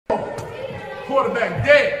quarterback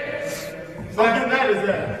dead. So I'm getting at his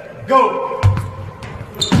ass. Go.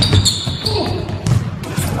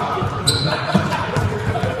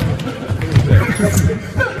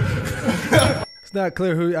 It's not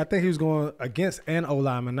clear who. I think he was going against an O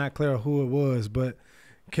lineman. Not clear who it was, but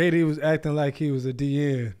KD was acting like he was a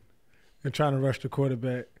DN and trying to rush the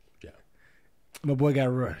quarterback. Yeah. My boy got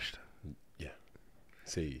rushed. Yeah.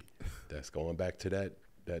 See, that's going back to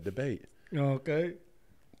that debate. Okay.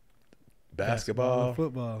 Basketball, and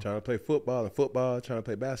football. Trying to play football and football, trying to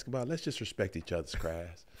play basketball. Let's just respect each other's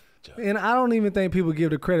crafts. And I don't even think people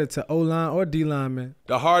give the credit to O-line or D-lineman.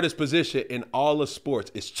 The hardest position in all of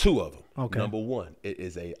sports is two of them. Okay. Number one, it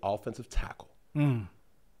is a offensive tackle. Mm.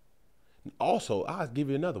 Also, I'll give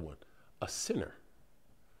you another one, a center.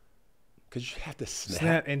 Because you have to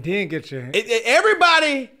Snap and then get your...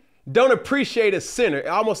 Everybody don't appreciate a center,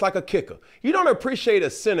 almost like a kicker. You don't appreciate a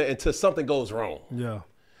center until something goes wrong. Yeah.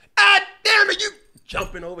 Ah, damn it, you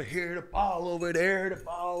jumping over here, the ball over there, the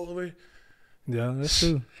ball over. Yeah, that's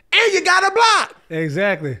true. And you got to block.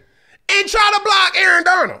 Exactly. And try to block Aaron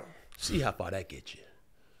Donald. See how far that gets you.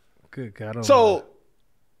 Good God. So,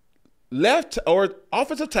 left or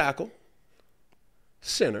offensive tackle,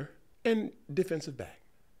 center, and defensive back.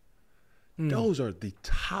 Those are the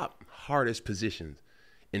top hardest positions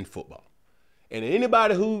in football. And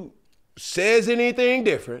anybody who says anything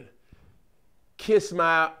different, kiss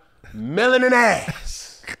my melanin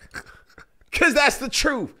ass. Because that's the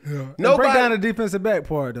truth. Yeah. Break down the defensive back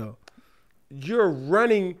part, though. You're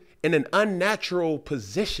running in an unnatural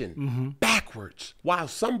position backwards while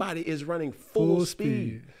somebody is running full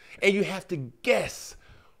speed. And you have to guess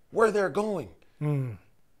where they're going.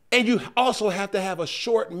 And you also have to have a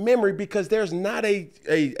short memory because there's not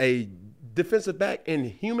a defensive back in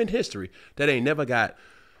human history that ain't never got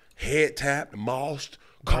head tapped, mossed,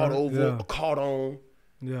 caught over, caught on.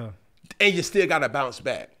 Yeah. And you still got to bounce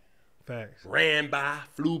back. Facts. Ran by,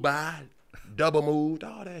 flew by, double moved,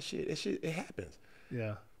 all that shit. It happens.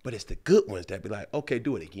 Yeah. But it's the good ones that be like, okay,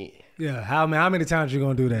 do it again. Yeah. How many times you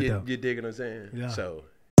going to do that, though? You dig what I'm saying? Yeah. So